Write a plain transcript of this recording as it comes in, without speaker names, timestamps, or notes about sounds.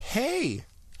Hey!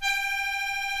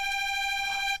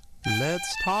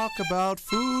 Let's talk about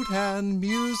food and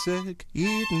music,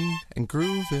 eating and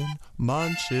grooving,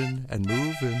 munching and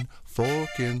moving,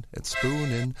 forking and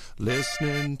spooning,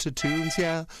 listening to tunes,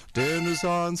 yeah. Dinner's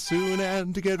on soon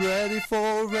and to get ready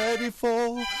for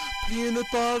peanut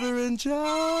butter and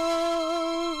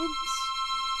jams.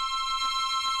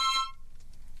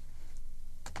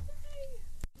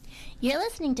 You're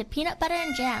listening to Peanut Butter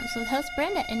and Jams with host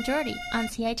Brenda and Jordie on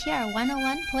CITR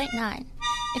 101.9,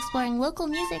 exploring local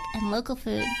music and local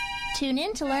food. Tune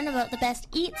in to learn about the best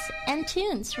eats and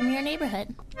tunes from your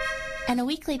neighborhood. And a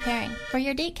weekly pairing for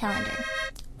your date calendar.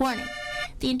 Warning,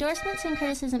 the endorsements and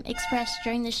criticism expressed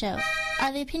during the show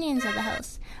are the opinions of the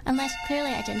host, unless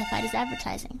clearly identified as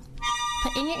advertising.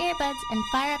 Put in your earbuds and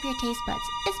fire up your taste buds.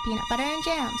 It's Peanut Butter and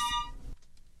Jams.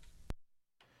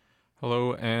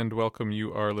 Hello and welcome.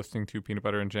 You are listening to Peanut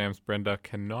Butter and Jams. Brenda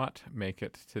cannot make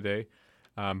it today,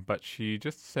 but she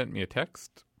just sent me a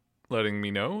text letting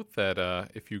me know that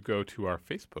if you go to our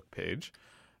Facebook page,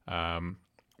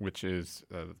 which is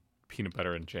Peanut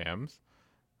Butter and Jams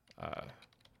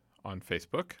on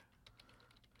Facebook,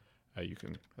 you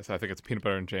can. I think it's Peanut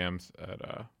Butter and Jams at.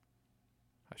 I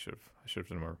should have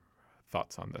done more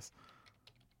thoughts on this.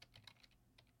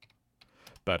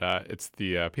 But it's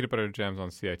the Peanut Butter and Jams on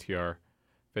CITR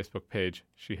Facebook page.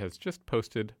 She has just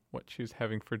posted what she's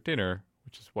having for dinner,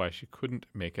 which is why she couldn't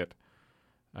make it.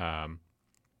 And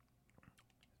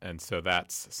so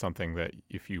that's something that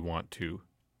if you want to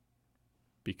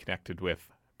be connected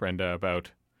with Brenda about,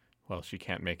 well, she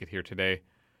can't make it here today,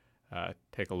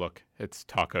 take a look. It's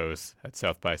tacos at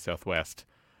South by Southwest.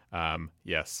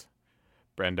 Yes,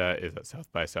 Brenda is at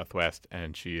South by Southwest,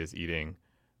 and she is eating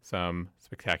some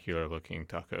spectacular-looking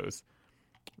tacos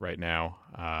right now.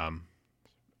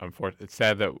 It's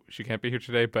sad that she can't be here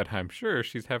today, but I'm sure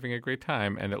she's having a great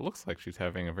time, and it looks like she's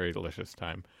having a very delicious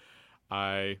time.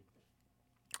 I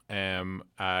am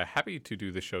happy to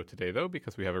do the show today, though,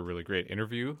 because we have a really great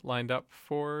interview lined up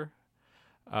for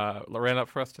us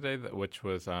today, which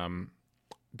was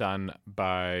done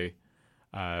by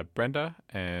Brenda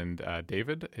and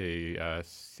David, a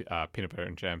Peanut Butter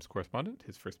and Jams correspondent,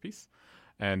 his first piece.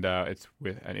 And it's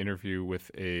with an interview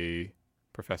with a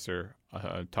professor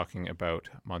talking about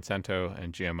Monsanto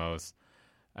and GMOs.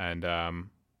 And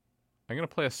I'm going to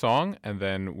play a song, and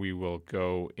then we will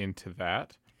go into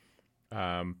that.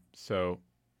 So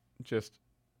just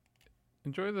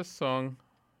enjoy this song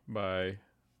by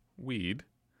Weed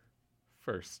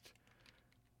first.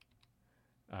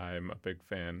 I'm a big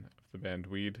fan of the band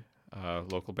Weed,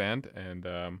 local band,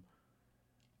 and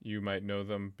you might know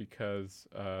them because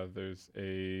there's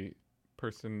a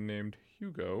person named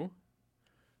Hugo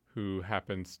who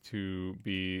happens to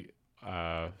be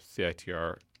a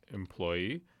CITR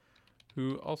employee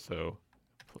who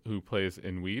plays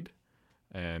in Weed,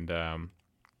 and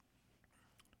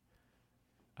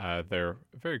they're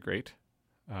very great.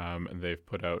 And they've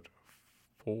put out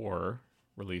 4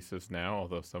 releases now,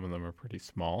 although some of them are pretty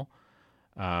small.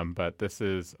 But this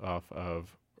is off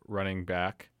of Running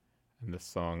Back. And this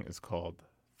song is called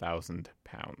 1,000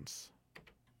 Pounds.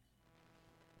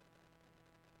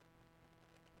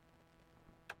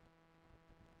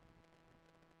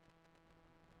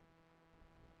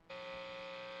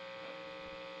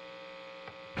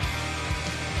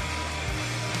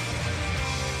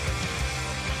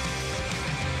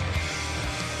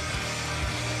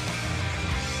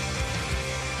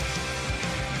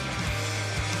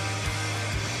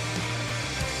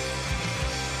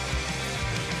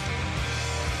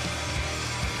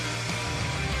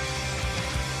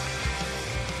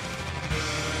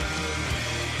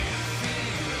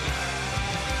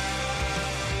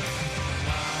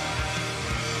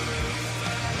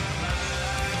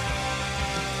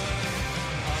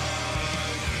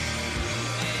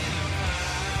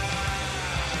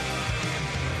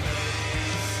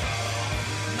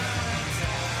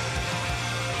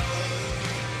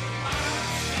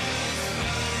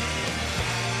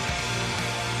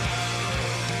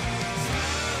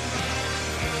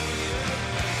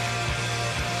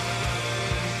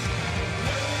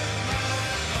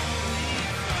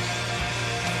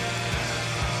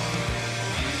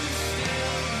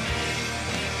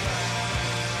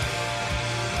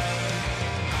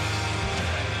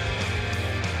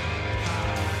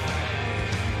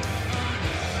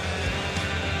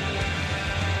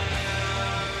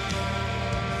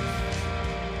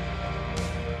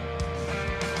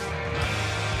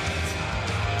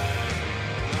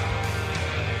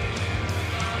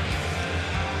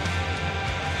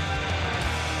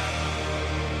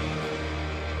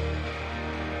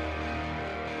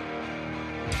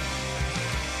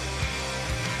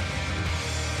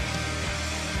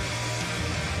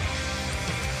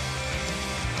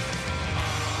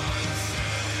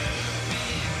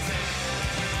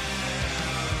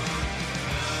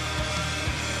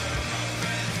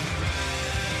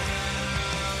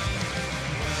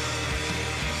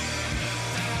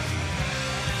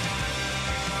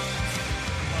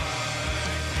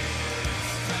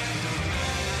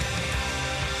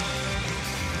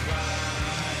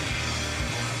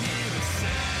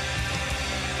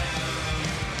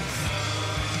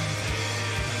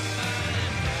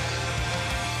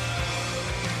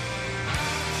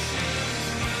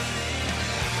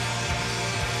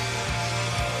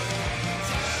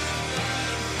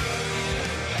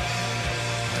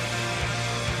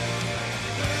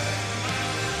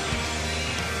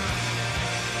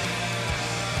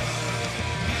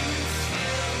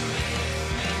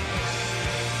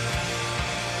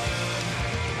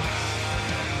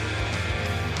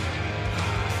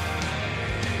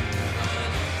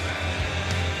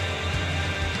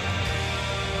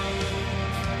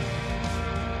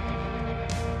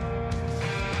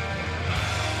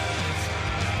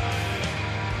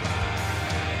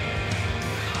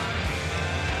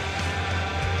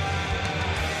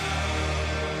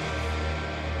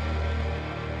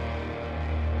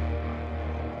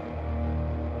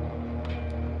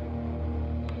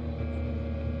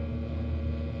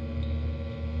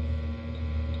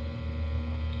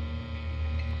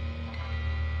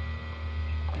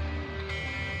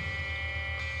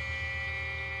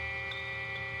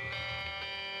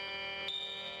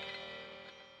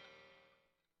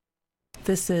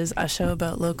 This is a show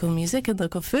about local music and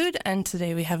local food, and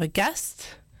today we have a guest,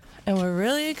 and we're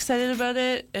really excited about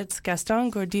it. It's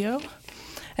Gaston Gordillo,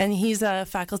 and he's a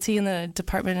faculty in the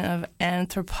Department of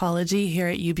Anthropology here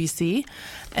at UBC,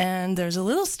 and there's a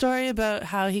little story about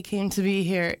how he came to be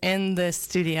here in this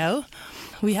studio.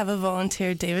 We have a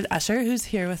volunteer, David Usher, who's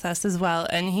here with us as well,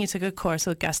 and he took a course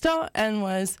with Gaston and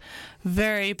was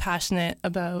very passionate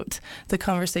about the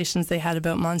conversations they had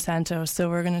about Monsanto, so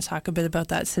we're going to talk a bit about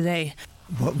that today.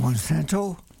 About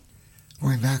Monsanto,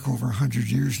 going back over 100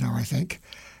 years now, I think,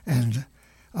 and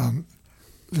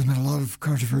there's been a lot of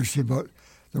controversy about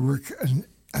the work and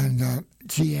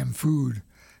GM food,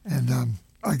 and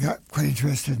I got quite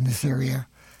interested in this area,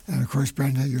 and of course,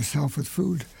 Brenda, yourself with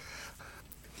food.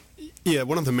 Yeah,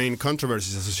 one of the main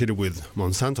controversies associated with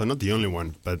Monsanto, not the only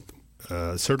one, but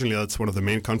certainly that's one of the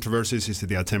main controversies, is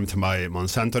the attempt by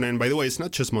Monsanto. And by the way, it's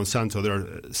not just Monsanto. There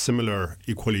are similar,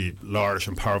 equally large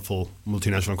and powerful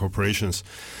multinational corporations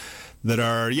that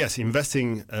are, yes,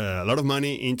 investing a lot of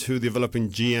money into developing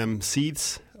GM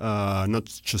seeds, not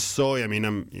just soy. I mean,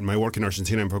 in my work in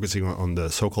Argentina, I'm focusing on the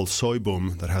so-called soy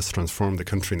boom that has transformed the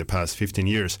country in the past 15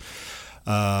 years.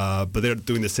 But they're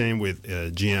doing the same with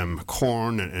GM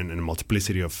corn and a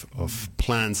multiplicity of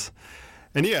plants.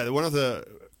 And yeah, one of the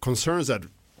concerns that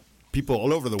people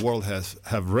all over the world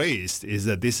have raised is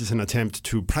that this is an attempt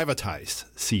to privatize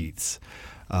seeds.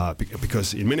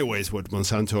 Because in many ways what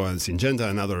Monsanto and Syngenta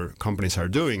and other companies are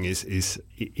doing is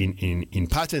in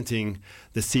patenting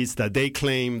the seeds that they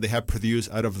claim they have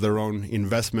produced out of their own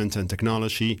investment and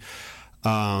technology.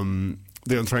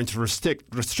 They're trying to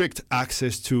restrict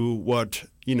access to what,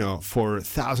 for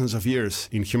thousands of years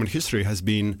in human history has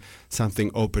been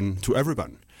something open to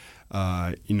everyone.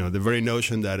 The very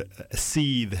notion that a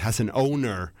seed has an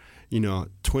owner,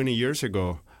 20 years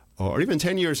ago or even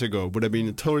 10 years ago would have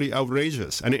been totally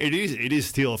outrageous. And it is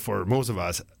still, for most of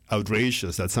us,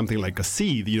 outrageous that something like a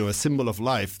seed, a symbol of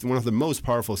life, one of the most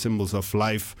powerful symbols of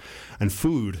life and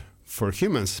food for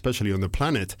humans, especially on the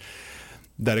planet,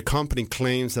 that a company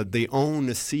claims that they own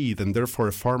a seed and therefore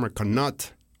a farmer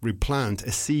cannot replant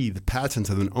a seed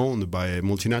patented and owned by a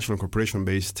multinational corporation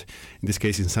based, in this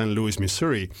case, in St. Louis,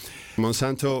 Missouri.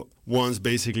 Monsanto wants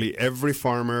basically every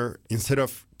farmer, instead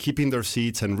of keeping their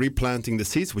seeds and replanting the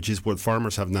seeds, which is what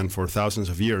farmers have done for thousands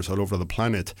of years all over the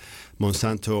planet,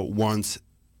 Monsanto wants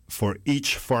for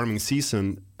each farming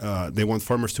season, they want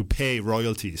farmers to pay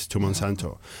royalties to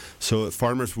Monsanto. So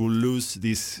farmers will lose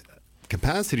this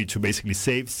capacity to basically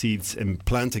save seeds and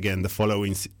plant again the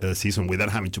following season without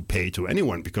having to pay to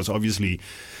anyone, because obviously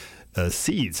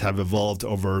seeds have evolved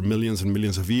over millions and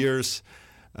millions of years,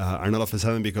 and all of a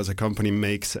sudden, because a company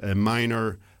makes a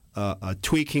minor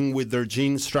tweaking with their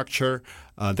gene structure,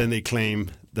 then they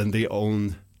claim that they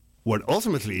own what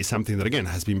ultimately is something that, again,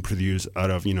 has been produced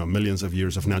out of millions of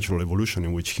years of natural evolution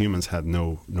in which humans had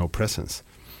no presence.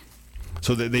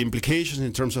 So the implications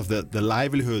in terms of the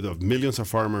livelihood of millions of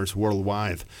farmers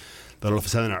worldwide that all of a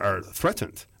sudden are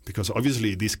threatened, because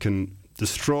obviously this can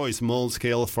destroy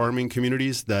small-scale farming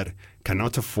communities that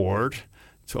cannot afford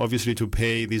to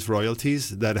pay these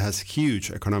royalties. That has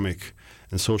huge economic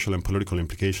and social and political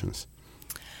implications.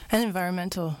 And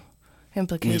environmental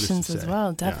implications as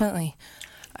well, definitely. Yeah.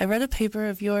 I read a paper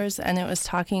of yours, and it was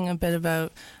talking a bit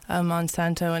about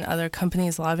Monsanto and other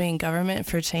companies lobbying government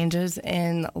for changes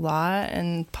in law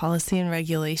and policy and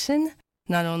regulation.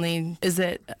 Not only is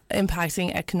it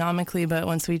impacting economically, but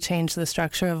once we change the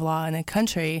structure of law in a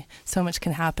country, so much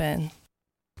can happen.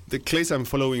 The case I'm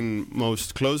following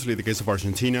most closely, the case of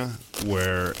Argentina,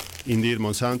 where indeed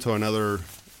Monsanto and other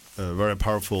very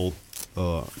powerful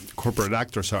corporate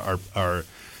actors are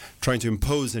trying to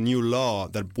impose a new law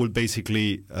that will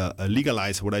basically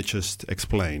legalize what I just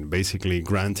explained, basically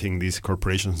granting these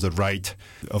corporations the right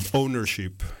of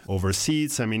ownership over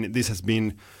seeds. I mean, this has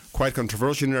been quite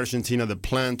controversial in Argentina. The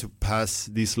plan to pass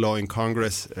this law in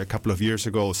Congress a couple of years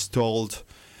ago stalled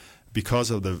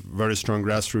because of the very strong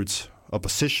grassroots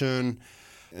opposition.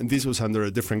 And this was under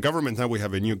a different government. Now we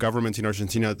have a new government in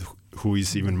Argentina who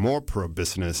is even more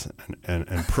pro-business and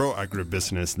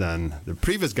pro-agribusiness than the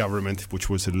previous government, which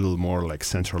was a little more like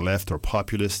center-left or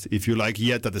populist, if you like,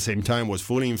 yet at the same time was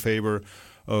fully in favor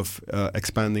of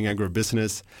expanding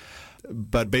agribusiness.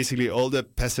 But basically all the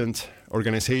peasant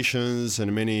organizations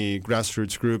and many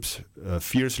grassroots groups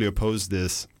fiercely oppose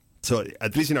this. So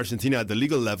at least in Argentina, at the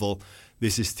legal level,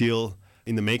 this is still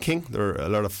in the making.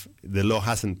 The law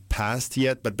hasn't passed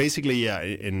yet, but basically,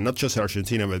 in not just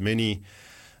Argentina, but many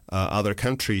other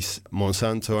countries,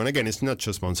 Monsanto, and again, it's not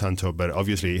just Monsanto, but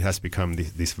obviously it has become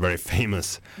this very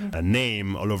famous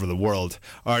name all over the world,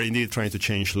 are indeed trying to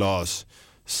change laws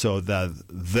so that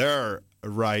their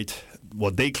right,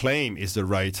 what they claim is the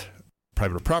right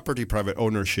private property, private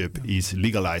ownership is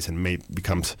legalized and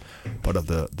becomes part of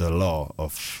the law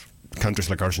of countries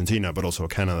like Argentina, but also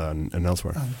Canada and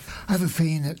elsewhere. I have a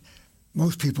feeling that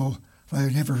most people, well,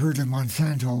 I've never heard of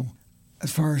Monsanto,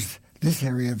 as far as this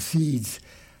area of seeds,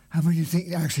 how many do you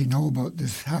think actually know about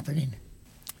this happening?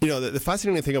 You know, the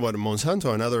fascinating thing about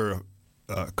Monsanto and other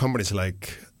companies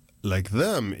like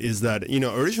them is that, you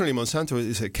know, originally Monsanto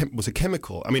was a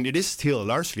chemical. I mean, it is still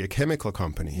largely a chemical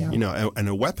company, you know, and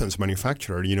a weapons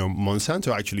manufacturer. You know,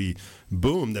 Monsanto actually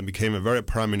boomed and became a very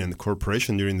prominent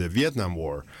corporation during the Vietnam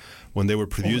War, when they were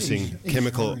producing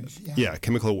chemical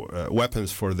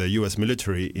weapons for the U.S.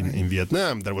 military in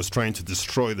Vietnam that was trying to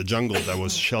destroy the jungle that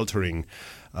was sheltering,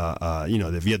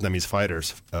 the Vietnamese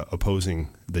fighters opposing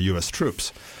the U.S.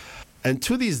 troops. And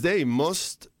to this day,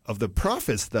 most of the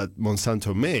profits that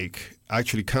Monsanto make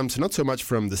actually comes not so much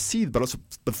from the seed, but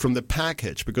from the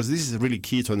package, because this is really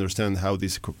key to understand how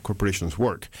these corporations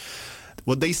work.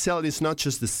 What they sell is not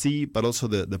just the seed, but also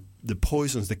the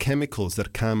poisons, the chemicals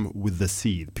that come with the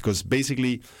seed. Because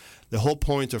basically, the whole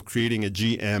point of creating a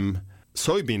GM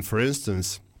soybean, for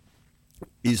instance,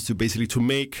 is to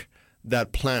make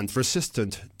that plant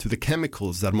resistant to the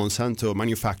chemicals that Monsanto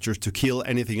manufactures to kill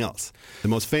anything else. The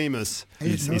most famous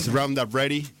is Roundup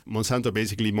Ready. Monsanto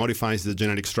basically modifies the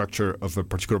genetic structure of a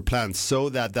particular plant so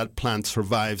that that plant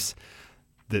survives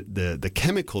the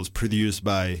chemicals produced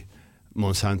by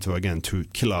Monsanto, again, to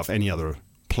kill off any other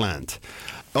plant.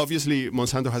 Obviously,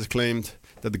 Monsanto has claimed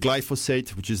that the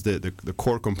glyphosate, which is the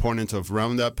core component of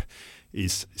Roundup,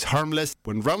 is harmless.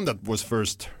 When Roundup was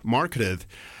first marketed,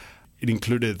 it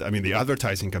included, the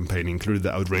advertising campaign included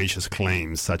the outrageous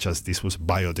claims such as this was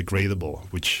biodegradable,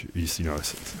 which is, an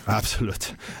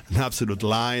absolute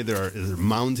lie. There are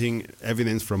mounting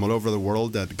evidence from all over the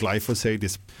world that glyphosate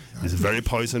is very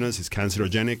poisonous, is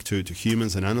cancerogenic to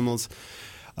humans and animals.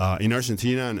 In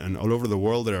Argentina and all over the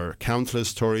world, there are countless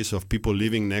stories of people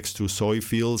living next to soy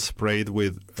fields sprayed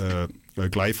with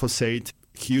glyphosate.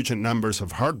 Huge numbers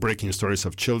of heartbreaking stories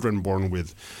of children born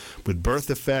with birth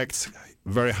defects,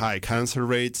 very high cancer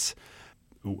rates,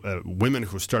 women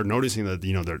who start noticing that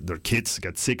their kids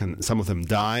get sick and some of them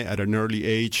die at an early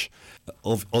age.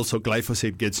 Also,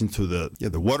 glyphosate gets into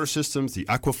the water systems, the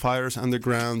aquifers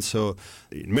underground. So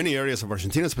in many areas of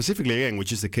Argentina specifically, again,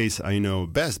 which is the case I know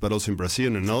best, but also in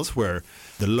Brazil and elsewhere,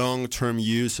 the long-term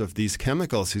use of these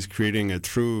chemicals is creating a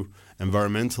true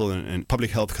environmental and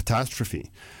public health catastrophe.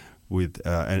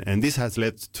 And this has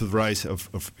led to the rise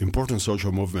of important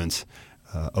social movements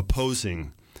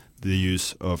opposing the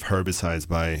use of herbicides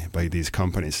by these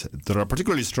companies that are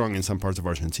particularly strong in some parts of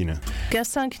Argentina.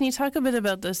 Gaston, can you talk a bit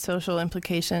about the social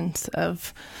implications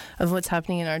of what's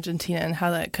happening in Argentina and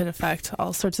how that could affect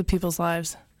all sorts of people's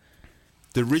lives?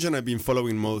 The region I've been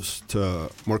following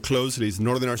more closely is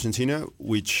northern Argentina,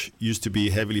 which used to be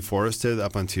heavily forested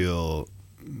up until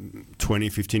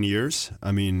 15 years.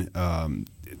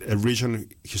 A region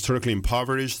historically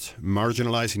impoverished,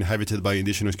 marginalized, inhabited by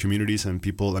indigenous communities and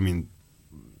people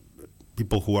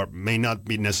who may not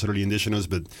be necessarily indigenous,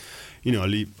 but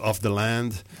live off the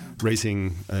land,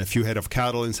 raising a few head of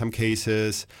cattle in some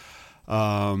cases.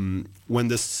 When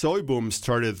the soy boom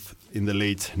started in the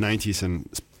late 90s and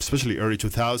especially early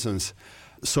 2000s,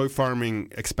 soy farming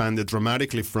expanded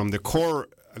dramatically from the core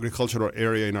agricultural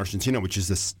area in Argentina, which is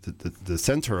the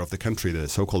center of the country, the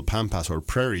so-called pampas or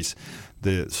prairies.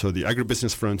 So the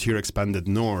agribusiness frontier expanded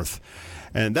north.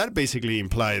 And that basically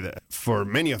implied for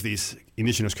many of these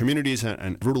indigenous communities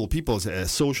and rural peoples a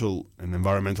social and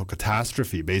environmental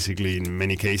catastrophe. Basically, in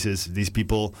many cases, these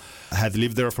people had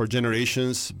lived there for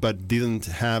generations but didn't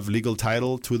have legal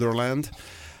title to their land.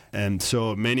 And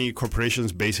so many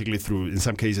corporations basically through, in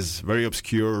some cases, very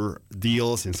obscure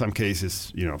deals, in some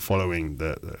cases, following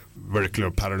the very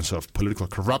clear patterns of political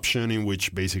corruption in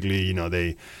which basically,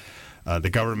 the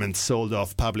government sold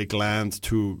off public land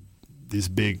to these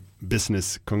big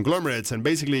business conglomerates. And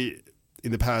basically,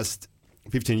 in the past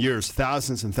 15 years,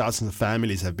 thousands and thousands of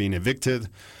families have been evicted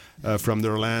from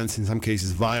their lands, in some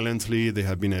cases violently. There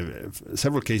have been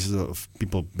several cases of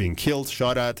people being killed,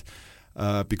 shot at,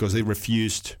 because they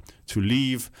refused to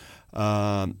leave.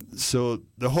 So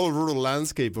the whole rural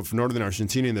landscape of northern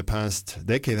Argentina in the past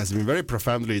decade has been very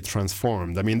profoundly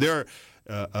transformed. There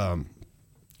are,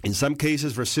 in some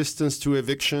cases, resistance to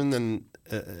eviction and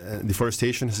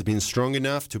deforestation has been strong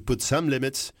enough to put some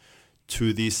limits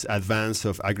to this advance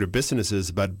of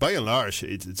agribusinesses. But by and large,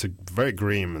 it's a very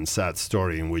grim and sad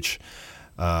story in which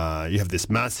you have this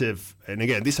massive, and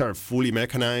again, these are fully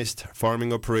mechanized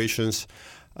farming operations.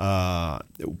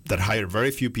 that hire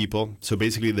very few people. So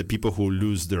basically the people who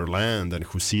lose their land and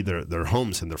who see their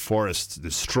homes and their forests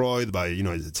destroyed by,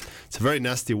 it's a very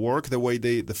nasty work, the way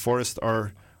the forests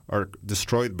are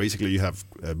destroyed. Basically you have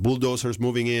bulldozers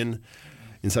moving in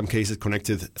some cases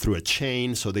connected through a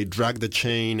chain. So they drag the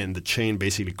chain and the chain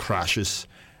basically crashes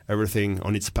everything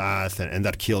on its path, and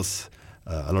that kills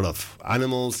a lot of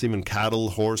animals, even cattle,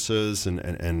 horses,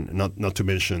 and not to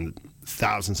mention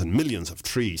thousands and millions of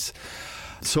trees.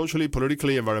 Socially,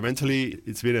 politically, environmentally,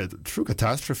 it's been a true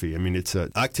catastrophe. I mean,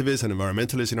 activists and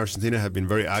environmentalists in Argentina have been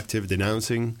very active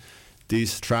denouncing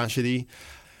this tragedy.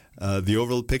 The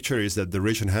overall picture is that the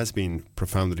region has been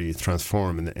profoundly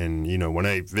transformed. And when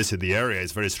I visit the area,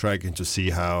 it's very striking to see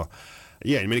how,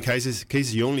 in many cases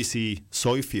you only see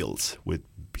soy fields with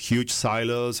huge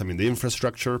silos. I mean, the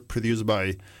infrastructure produced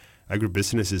by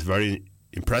agribusiness is very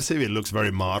impressive. It looks very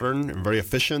modern and very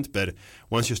efficient. But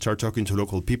once you start talking to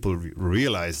local people,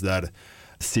 realize that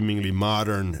seemingly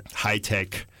modern,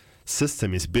 high-tech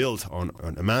system is built on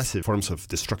massive forms of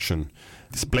destruction,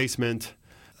 displacement.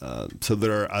 So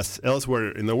there are, as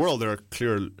elsewhere in the world, there are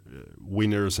clear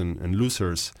winners and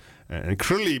losers. And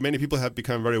clearly many people have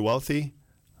become very wealthy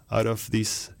out of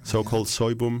this so-called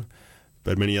soy boom,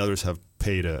 but many others have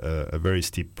paid a very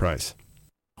steep price.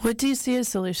 What do you see as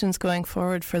solutions going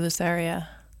forward for this area?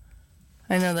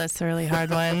 I know that's a really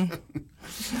hard one.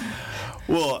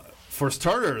 Well, for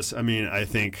starters, I mean, I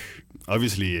think,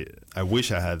 obviously, I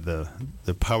wish I had the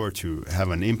power to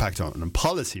have an impact on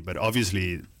policy, but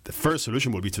obviously the first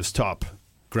solution would be to stop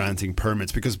granting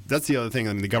permits, because that's the other thing.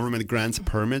 I mean, the government grants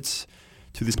permits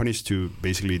to these companies to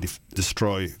basically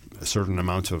destroy a certain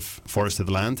amount of forested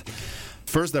land.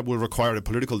 First, that will require a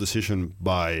political decision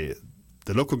by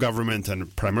the local government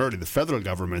and primarily the federal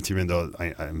government, even though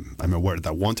I'm aware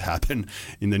that won't happen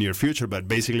in the near future. But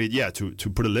basically, to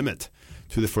put a limit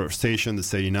to deforestation, to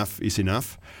say enough is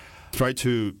enough. Try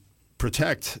to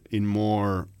protect in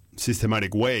more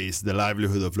systematic ways the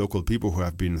livelihood of local people who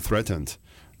have been threatened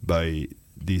by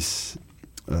this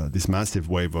massive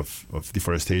wave of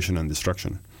deforestation and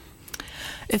destruction.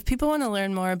 If people want to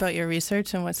learn more about your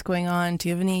research and what's going on, do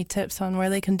you have any tips on where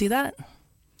they can do that?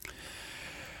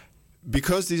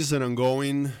 Because this is an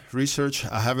ongoing research,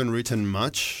 I haven't written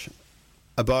much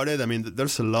about it. I mean,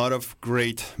 there's a lot of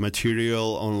great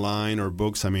material online or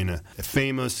books. I mean, a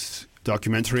famous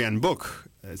documentary and book,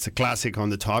 it's a classic on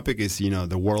the topic, is,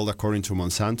 The World According to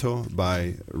Monsanto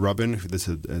by Robin.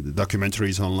 The documentary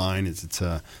is online. It's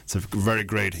a very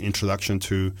great introduction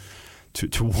to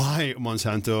why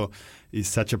Monsanto is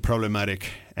such a problematic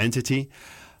entity.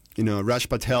 Raj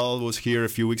Patel was here a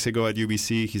few weeks ago at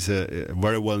UBC. He's a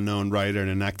very well-known writer and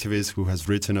an activist who has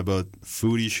written about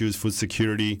food issues, food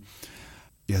security.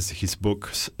 He has his book,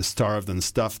 Starved and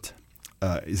Stuffed.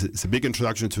 It's a big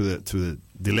introduction to the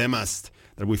dilemmas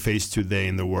that we face today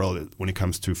in the world when it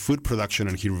comes to food production,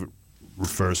 and he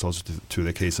refers also to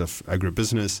the case of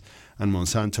agribusiness and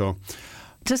Monsanto.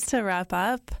 Just to wrap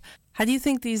up, how do you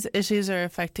think these issues are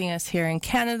affecting us here in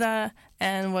Canada,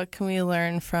 and what can we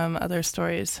learn from other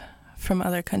stories from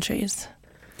other countries?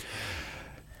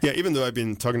 Yeah, even though I've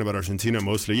been talking about Argentina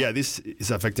mostly, this is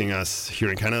affecting us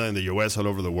here in Canada, in the US, all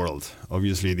over the world.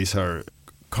 Obviously, these are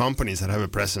companies that have a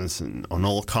presence on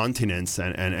all continents.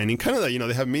 And in Canada,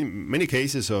 they have many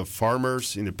cases of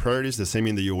farmers in the prairies, the same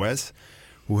in the US,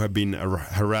 who have been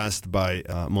harassed by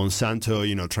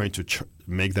Monsanto, trying to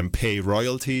make them pay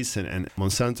royalties. And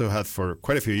Monsanto had for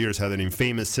quite a few years had an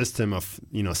infamous system of,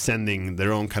 sending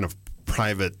their own kind of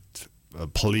private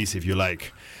police, if you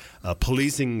like,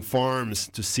 policing farms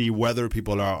to see whether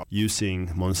people are using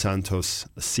Monsanto's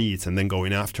seeds and then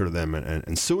going after them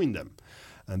and suing them.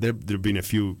 And there have been a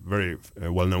few very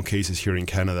well-known cases here in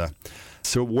Canada.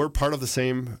 So we're part of the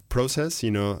same process.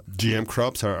 GM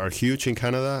crops are huge in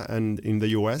Canada and in the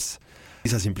US.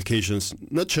 This has implications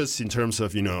not just in terms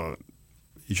of,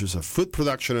 issues of food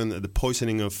production and the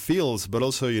poisoning of fields, but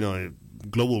also,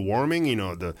 global warming,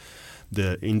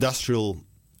 the industrial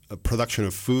production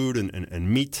of food and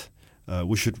meat.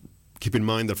 We should keep in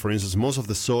mind that, for instance, most of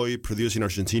the soy produced in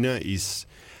Argentina is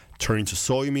turned into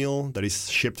soy meal that is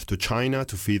shipped to China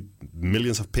to feed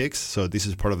millions of pigs. So this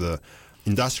is part of the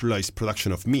industrialized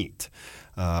production of meat,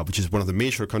 which is one of the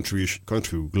major contributions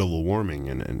to global warming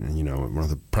and one of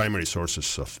the primary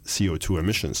sources of CO2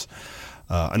 emissions.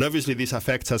 And obviously this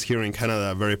affects us here in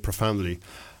Canada very profoundly.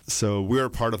 So we are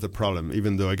part of the problem,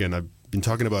 even though, again, I've been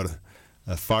talking about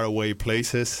faraway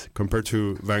places. Compared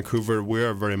to Vancouver, we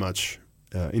are very much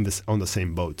on the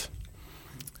same boat.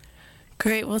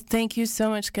 Great. Well, thank you so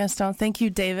much, Gaston. Thank you,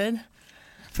 David.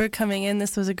 for coming in.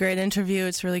 This was a great interview.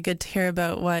 It's really good to hear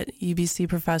about what UBC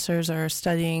professors are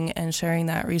studying and sharing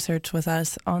that research with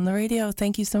us on the radio.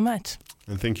 Thank you so much.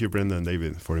 And thank you, Brenda and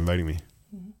David, for inviting me.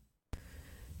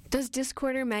 Does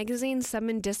Discorder magazine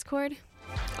summon discord?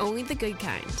 Only the good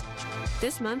kind.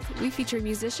 This month, we feature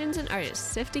musicians and artists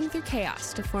sifting through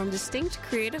chaos to form distinct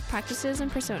creative practices and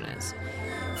personas.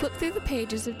 Flip through the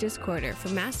pages of Discorder for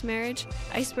Mass Marriage,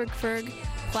 Iceberg Ferg,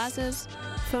 Plazas,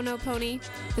 Phono Pony,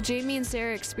 the Jamie and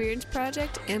Sarah Experience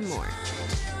Project, and more.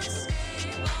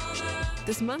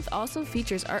 This month also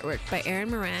features artwork by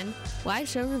Aaron Moran, live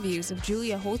show reviews of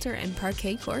Julia Holter and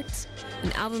Parquet Courts,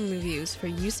 and album reviews for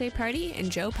You Say Party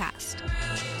and Joe Past.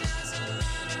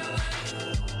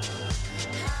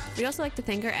 We'd also like to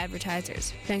thank our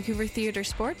advertisers, Vancouver Theatre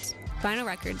Sports, Vinyl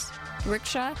Records,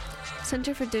 Rickshaw,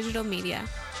 Center for Digital Media,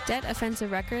 Dead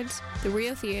Offensive Records, The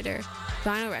Rio Theatre,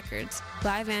 Vinyl Records,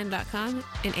 LiveAnd.com,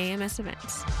 and AMS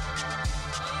Events.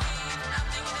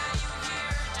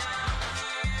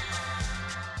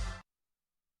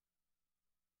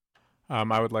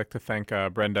 I would like to thank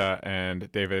Brenda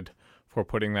and David for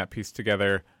putting that piece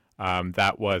together.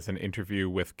 That was an interview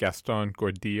with Gaston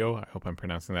Gordillo, I hope I'm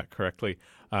pronouncing that correctly,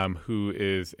 who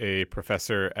is a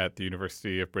professor at the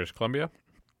University of British Columbia,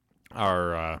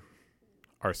 our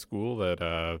school that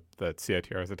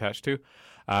CITR is attached to.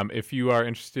 If you are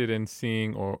interested in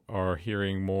seeing or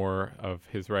hearing more of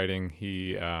his writing,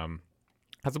 he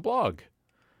has a blog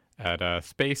at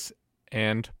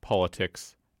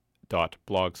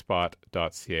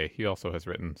spaceandpolitics.blogspot.ca. He also has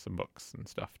written some books and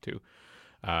stuff too.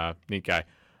 Neat guy.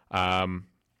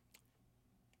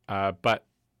 But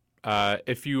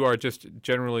if you are just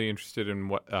generally interested in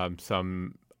what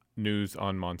some news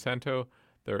on Monsanto,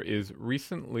 there is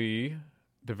recently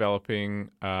developing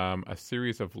a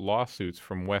series of lawsuits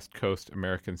from West Coast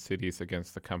American cities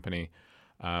against the company.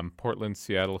 Portland,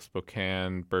 Seattle,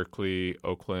 Spokane, Berkeley,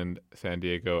 Oakland, San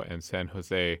Diego, and San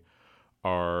Jose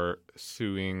are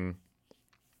suing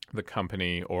the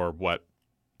company, or what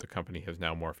the company has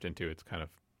now morphed into. It's kind of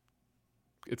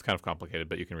complicated,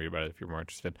 but you can read about it if you're more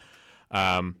interested.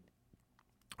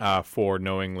 For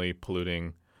knowingly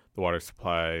polluting the water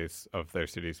supplies of their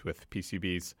cities with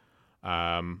PCBs.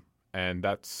 And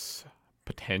that's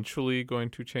potentially going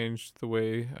to change the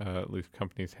way at least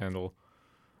companies handle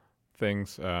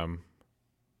things.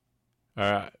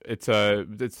 It's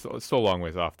still a long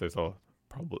ways off. There's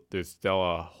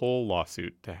still a whole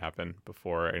lawsuit to happen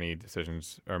before any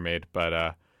decisions are made,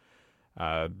 but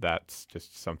that's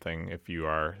just something, if you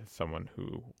are someone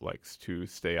who likes to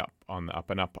stay up on the up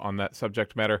and up on that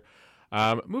subject matter.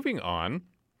 Moving on,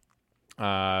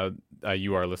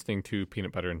 you are listening to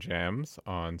Peanut Butter and Jams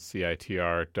on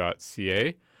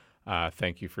CITR.ca.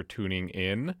 Thank you for tuning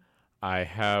in. I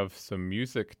have some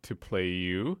music to play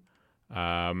you.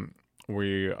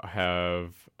 We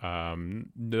have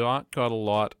not got a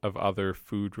lot of other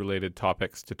food-related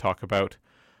topics to talk about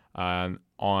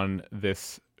on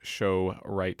this show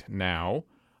right now,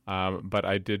 but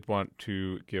I did want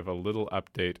to give a little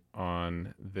update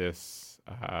on this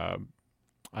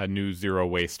a new zero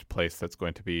waste place that's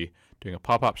going to be doing a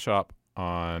pop-up shop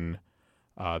on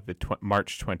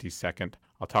March 22nd.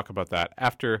 I'll talk about that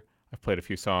after I've played a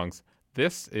few songs.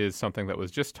 This is something that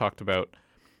was just talked about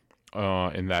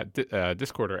in that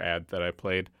Discorder ad that I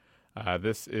played.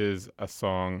 This is a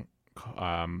song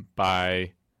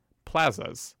by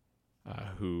Plazas,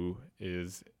 who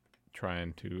is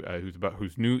trying to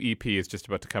whose new EP is just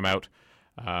about to come out.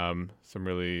 Some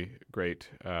really great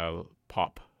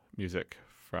pop music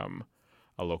from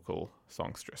a local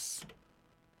songstress.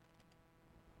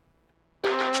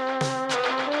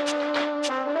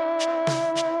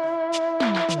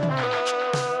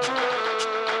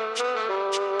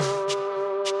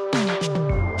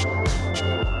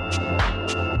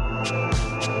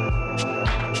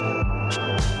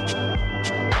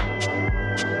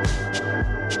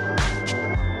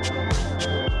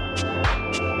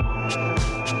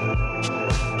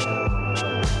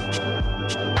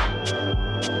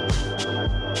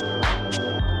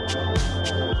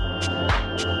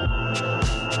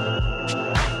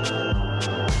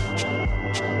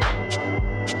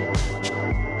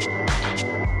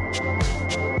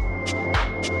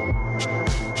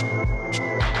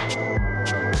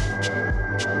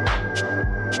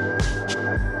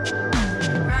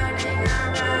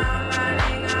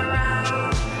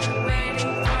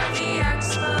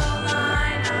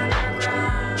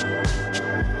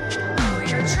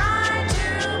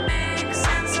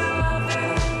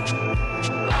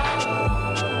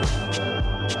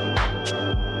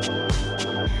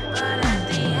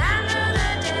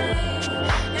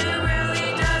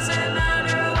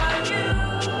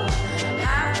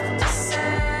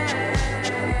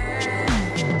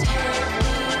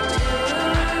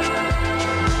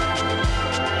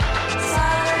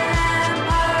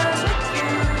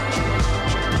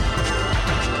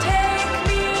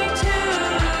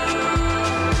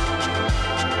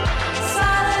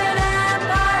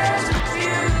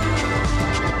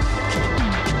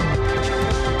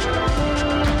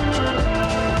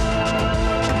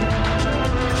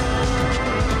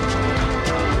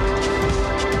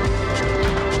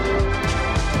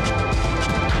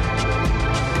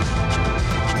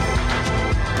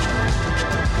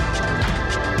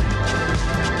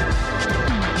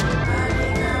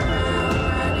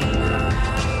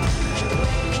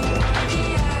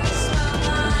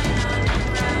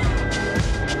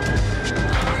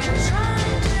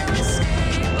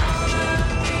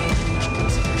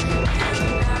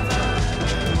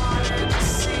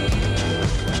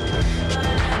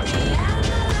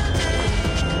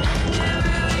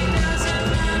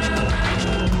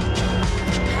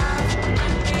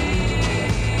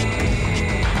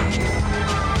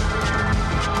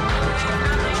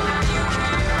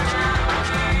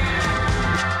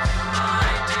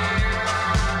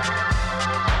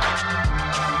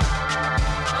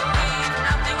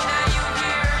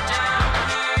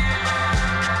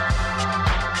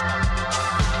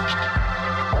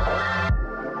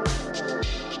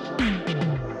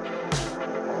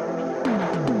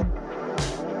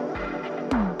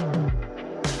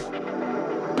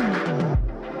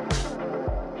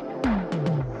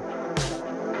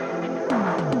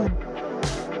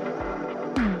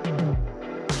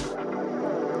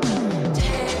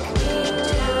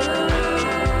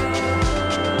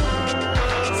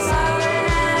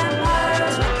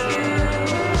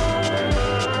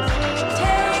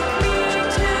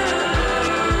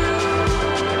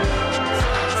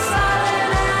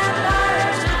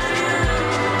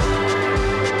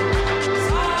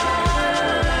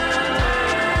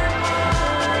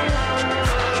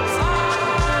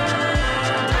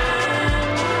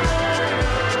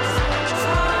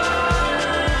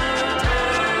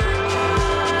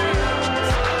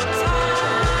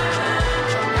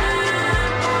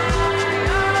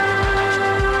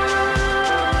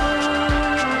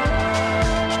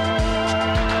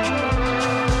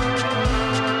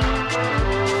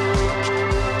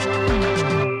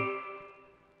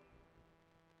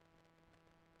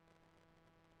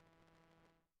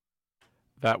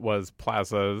 That was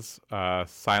Plaza's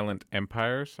Silent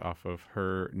Empires off of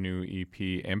her new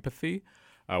EP, Empathy.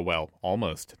 Well,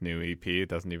 almost new EP. It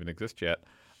doesn't even exist yet.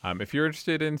 If you're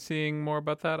interested in seeing more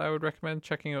about that, I would recommend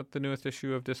checking out the newest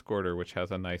issue of Discorder, which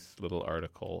has a nice little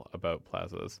article about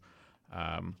Plaza's,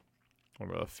 one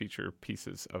of the feature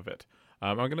pieces of it.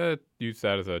 I'm going to use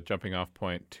that as a jumping off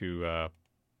point to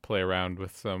play around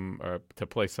with to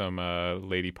play some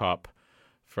lady pop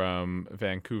from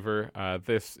Vancouver.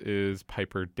 This is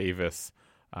Piper Davis,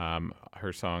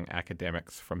 her song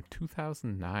Academics from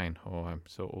 2009. Oh, I'm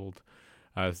so old.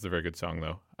 This is a very good song,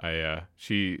 though.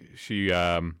 She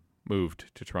moved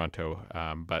to Toronto,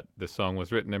 but this song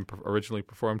was written and originally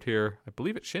performed here, I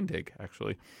believe at Shindig,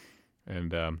 actually.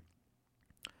 And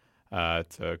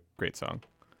it's a great song.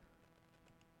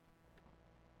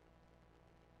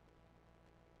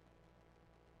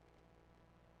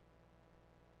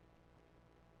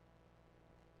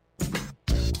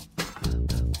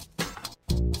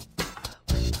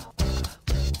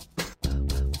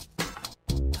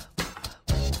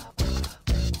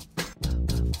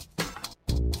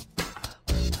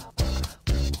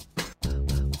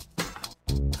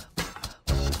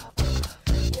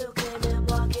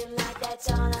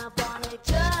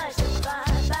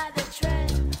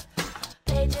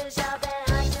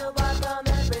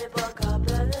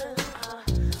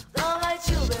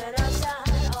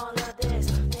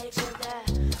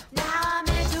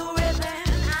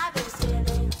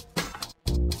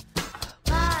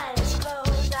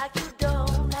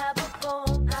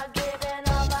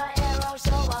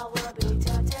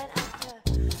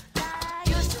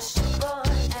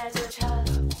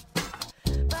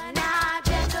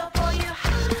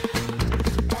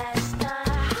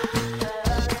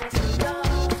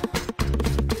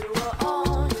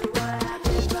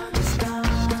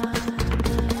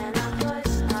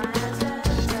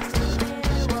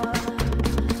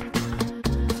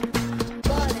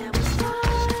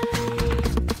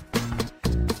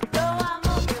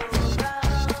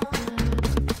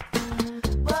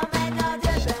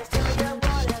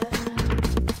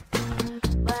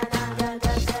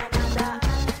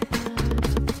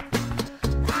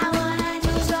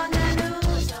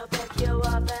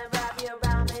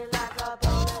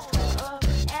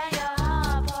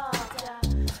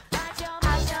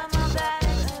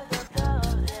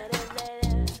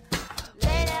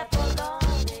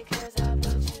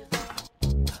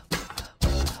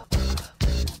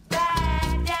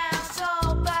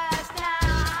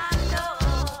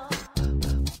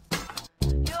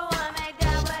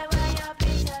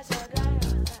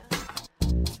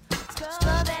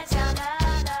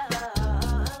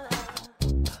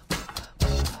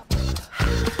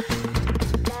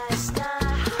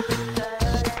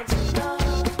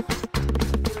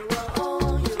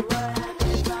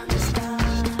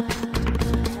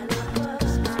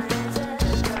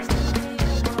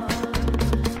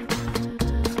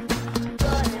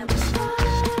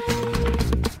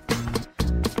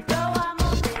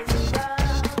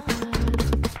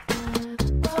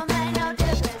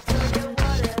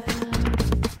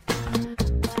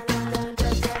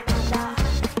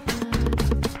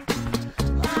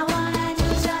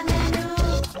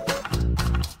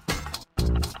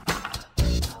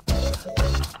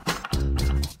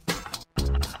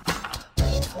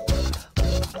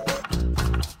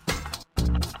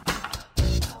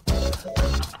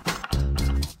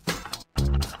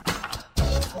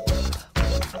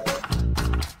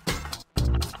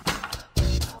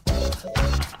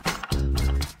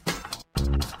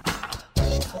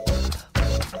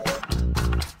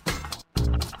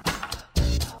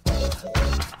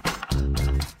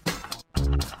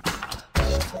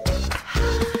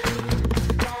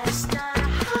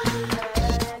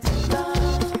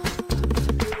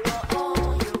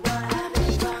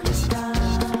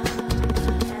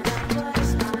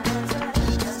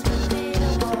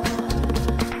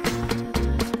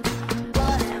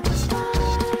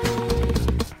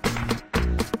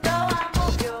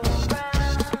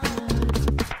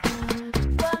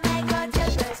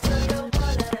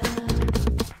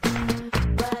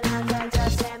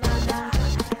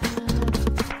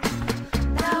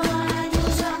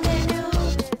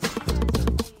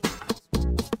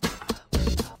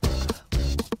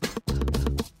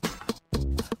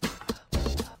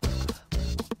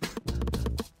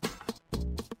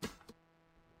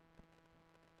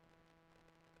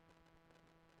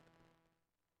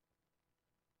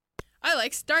 I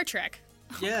like Star Trek.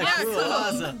 Yeah, cool.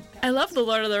 Awesome. I love The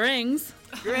Lord of the Rings.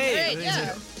 Great.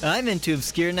 Yeah. I'm into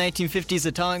obscure 1950s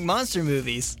atomic monster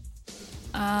movies.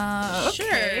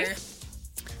 Okay.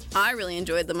 I really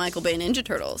enjoyed the Michael Bay Ninja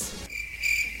Turtles.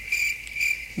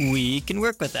 we can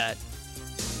work with that.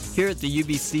 Here at the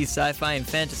UBC Sci-Fi and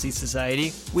Fantasy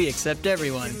Society, we accept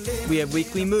everyone. We have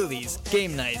weekly movies,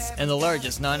 game nights, and the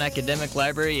largest non-academic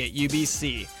library at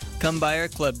UBC. Come by our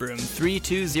club room,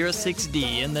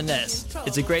 3206D in the Nest.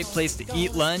 It's a great place to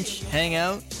eat lunch, hang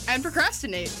out, And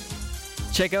procrastinate.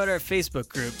 check out our Facebook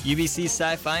group, UBC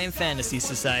Sci-Fi and Fantasy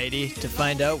Society, to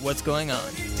find out what's going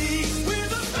on.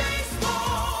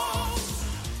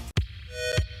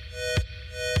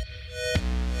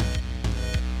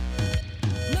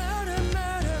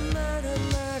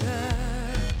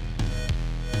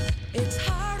 It's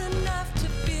hard enough to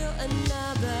feel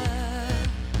another.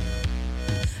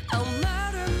 Oh,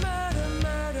 murder, murder,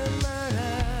 murder,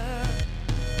 murder.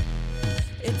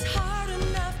 It's hard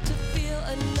enough to feel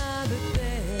another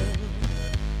thing.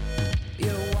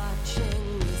 You're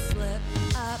watching me slip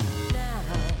up now.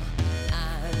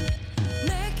 I'm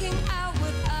making out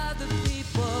with other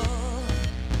people.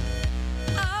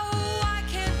 Oh, why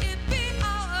can't it be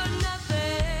all or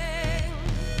nothing?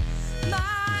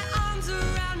 My arms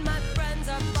around my friends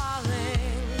are falling.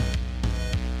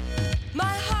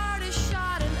 My heart is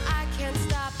shot and I can't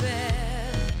stop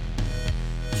it.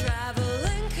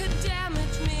 Traveling could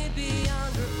damage me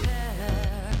beyond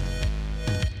repair.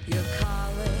 You're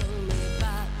calling me,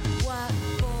 but what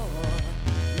for?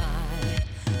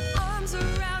 My arms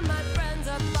around my friends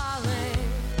are falling.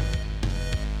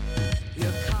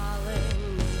 You're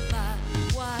calling me, but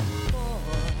what for?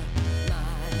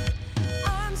 My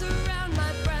arms around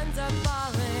my friends are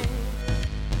falling.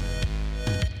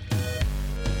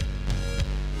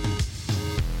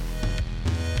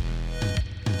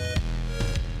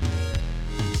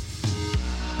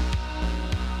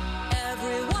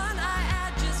 Everyone I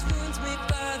add just wounds me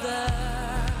further.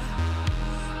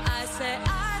 I say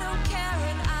I don't care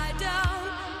and I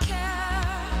don't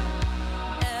care.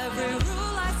 Every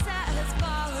rule I set has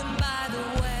fallen by the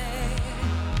way.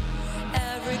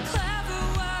 Every clever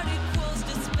word equals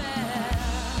despair.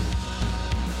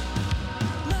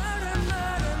 Murder,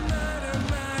 murder, murder,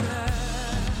 murder.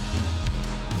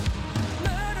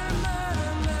 Murder,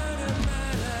 murder, murder,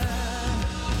 murder.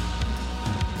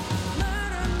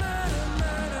 Murder, murder,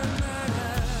 murder, murder.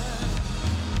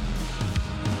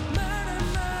 Murder,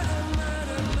 murder,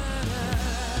 murder, murder.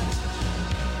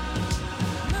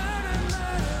 Murder,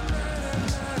 murder,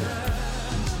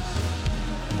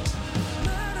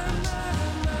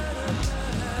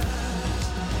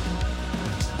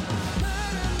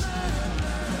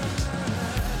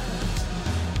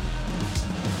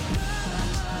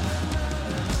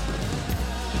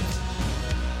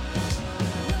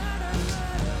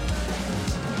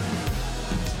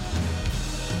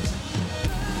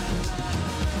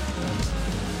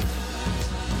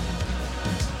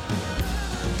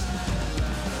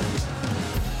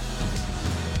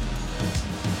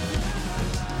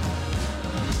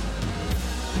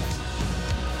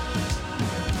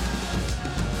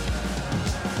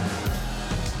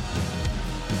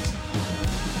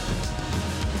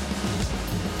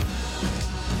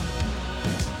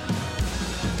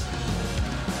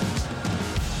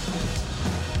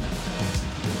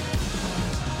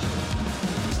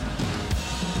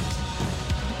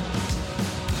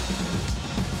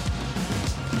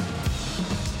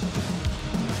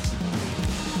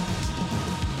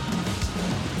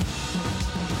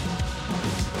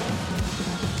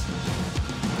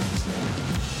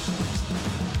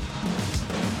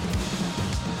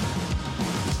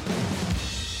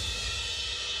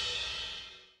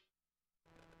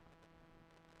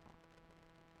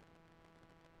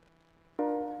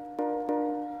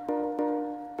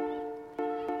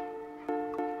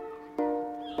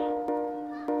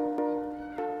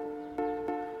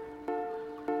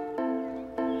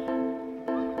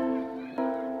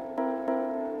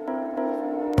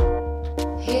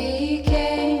 He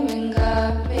came and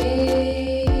got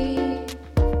me.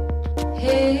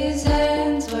 His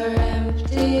hands were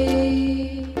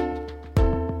empty.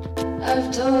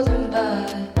 I've told him, but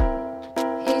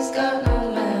he's got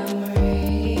no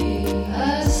memory.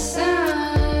 A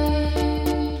sign.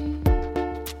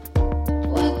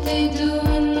 What they do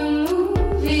in the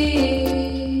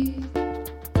movies,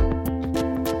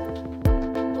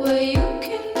 what you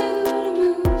can do to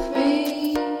move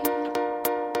me.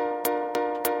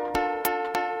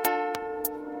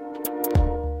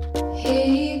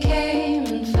 He came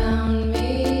and found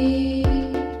me.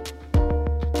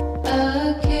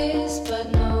 A kiss,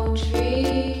 but no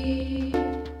tree.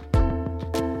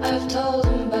 I've told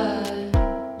him, but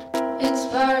it's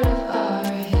part of our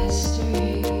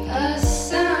history. A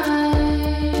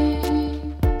sign.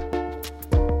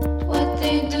 What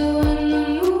they do in the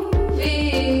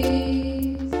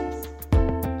movies,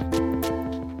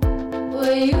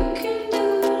 What you can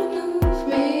do to move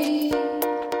me.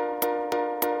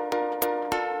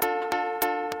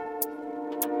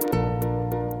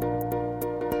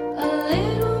 A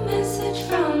little message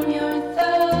from your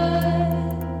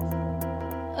thoughts,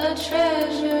 a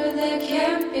treasure that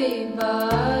can't be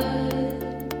bought.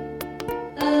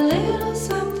 A little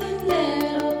something,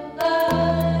 little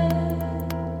blood,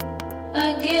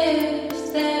 a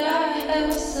gift that I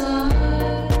have sought.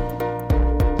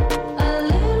 A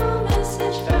little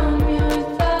message from your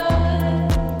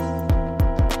thoughts,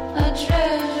 a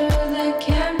treasure that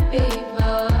can't be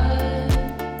bought.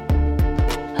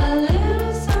 A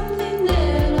little something,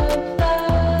 little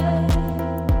blood,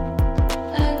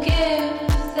 a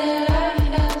gift that I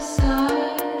have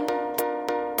sought.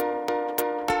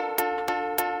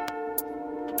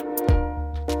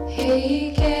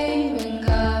 He came and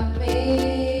got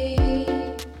me.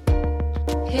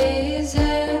 His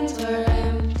hands were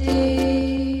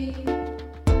empty.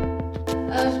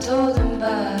 I've told him,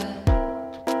 but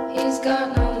he's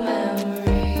got no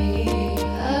memory.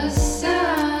 A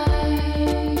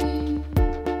sign,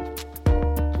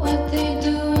 what they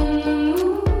do in the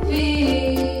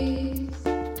movies.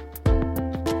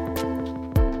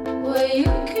 What you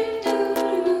can do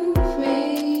to move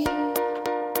me.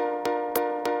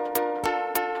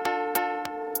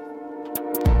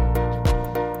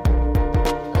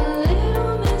 A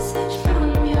little message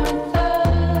from your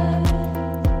thoughts,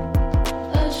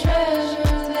 a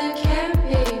treasure that can't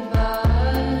be bought.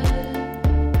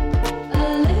 A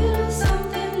little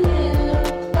something,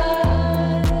 little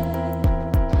blood,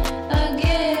 a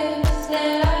gift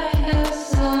that I have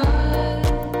sought.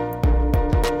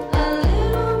 A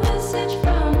little message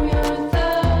from your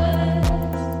thoughts,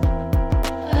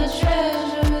 a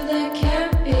treasure that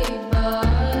can't be bought.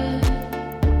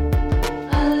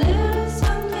 A little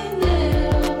something,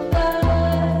 little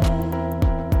blood,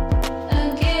 a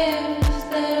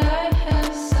gift that I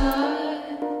have sought.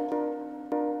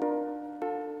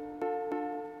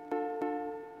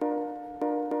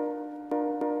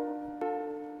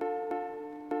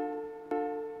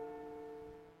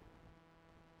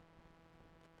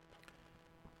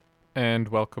 And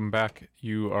welcome back.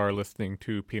 You are listening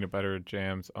to Peanut Butter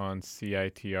Jams on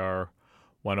CITR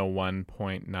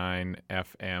 101.9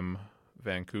 FM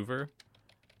Vancouver.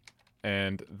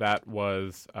 And that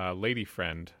was Lady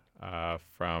Friend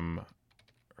from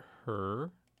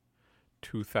her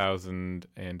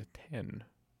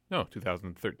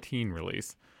 2013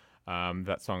 release.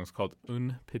 That song is called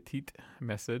Un Petit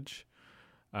Message.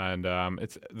 And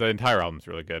it's the entire album's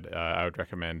really good. I would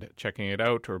recommend checking it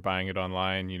out or buying it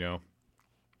online. You know,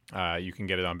 you can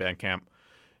get it on Bandcamp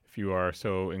if you are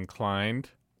so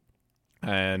inclined.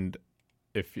 And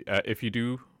if you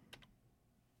do,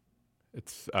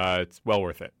 it's well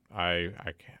worth it. I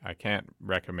can't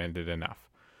recommend it enough.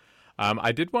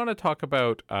 I did want to talk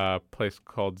about a place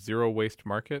called Zero Waste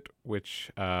Market, which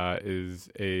is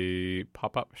a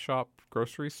pop-up shop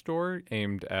grocery store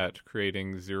aimed at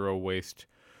creating zero waste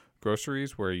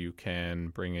groceries where you can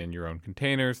bring in your own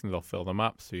containers and they'll fill them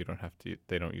up so you don't have to,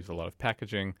 they don't use a lot of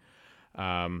packaging.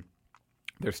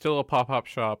 They're still a pop-up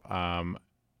shop,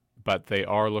 but they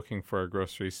are looking for a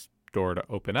grocery store to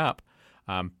open up.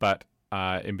 But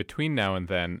in between now and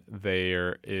then,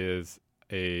 there is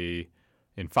in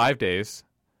 5 days,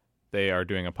 they are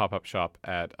doing a pop-up shop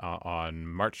on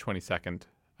March 22nd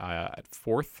at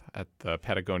 4th at the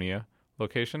Patagonia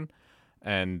location.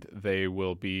 And they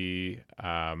will be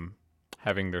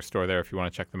having their store there if you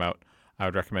want to check them out. I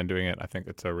would recommend doing it. I think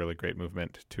it's a really great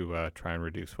movement to try and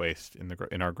reduce waste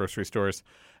in our grocery stores.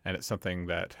 And it's something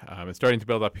that is starting to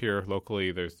build up here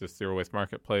locally. There's this Zero Waste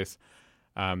Marketplace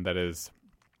that is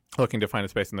looking to find a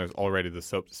space, and there's already the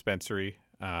soap dispensary.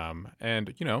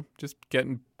 And, you know, just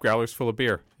getting growlers full of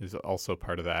beer is also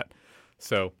part of that.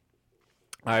 So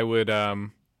I would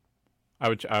recommend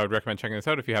checking this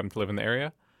out if you happen to live in the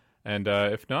area. And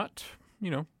if not,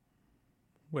 you know,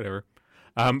 whatever.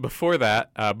 Before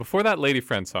that Lady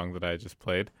Friend song that I just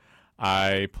played,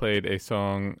 I played a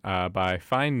song by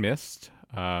Fine Mist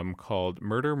called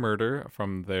Murder Murder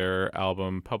from their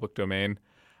album Public Domain.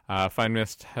 Fine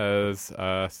Mist has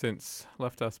since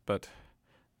left us, but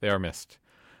they are missed.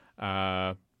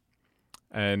 And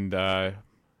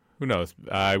who knows?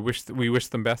 We wish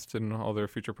them best in all their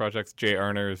future projects. Jay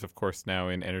Arner is, of course, now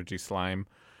in Energy Slime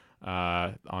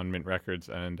on Mint Records,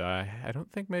 and I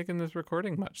don't think Megan is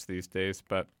recording much these days,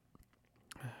 but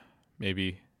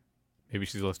maybe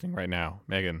she's listening right now.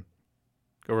 Megan,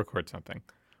 go record something,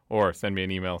 or send me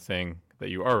an email saying that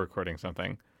you are recording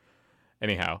something.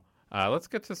 Anyhow, let's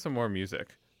get to some more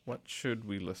music. What should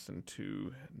we listen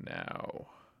to now?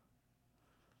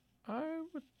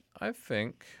 I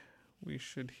think we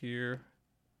should hear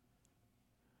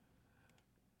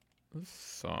this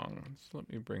song. So let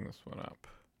me bring this one up.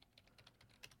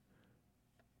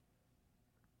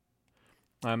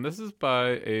 This is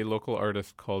by a local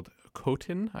artist called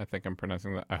Khotin. I think I'm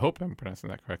pronouncing that. I hope I'm pronouncing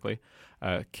that correctly.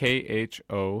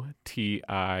 Khotin.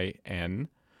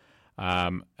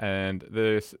 And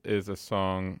this is a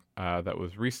song that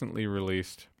was recently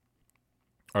released,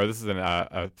 or this is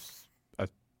a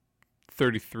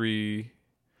 33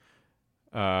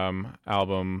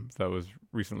 album that was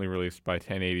recently released by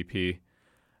 1080p.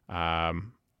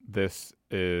 This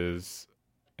is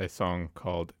a song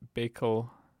called Bakel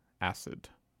Acid.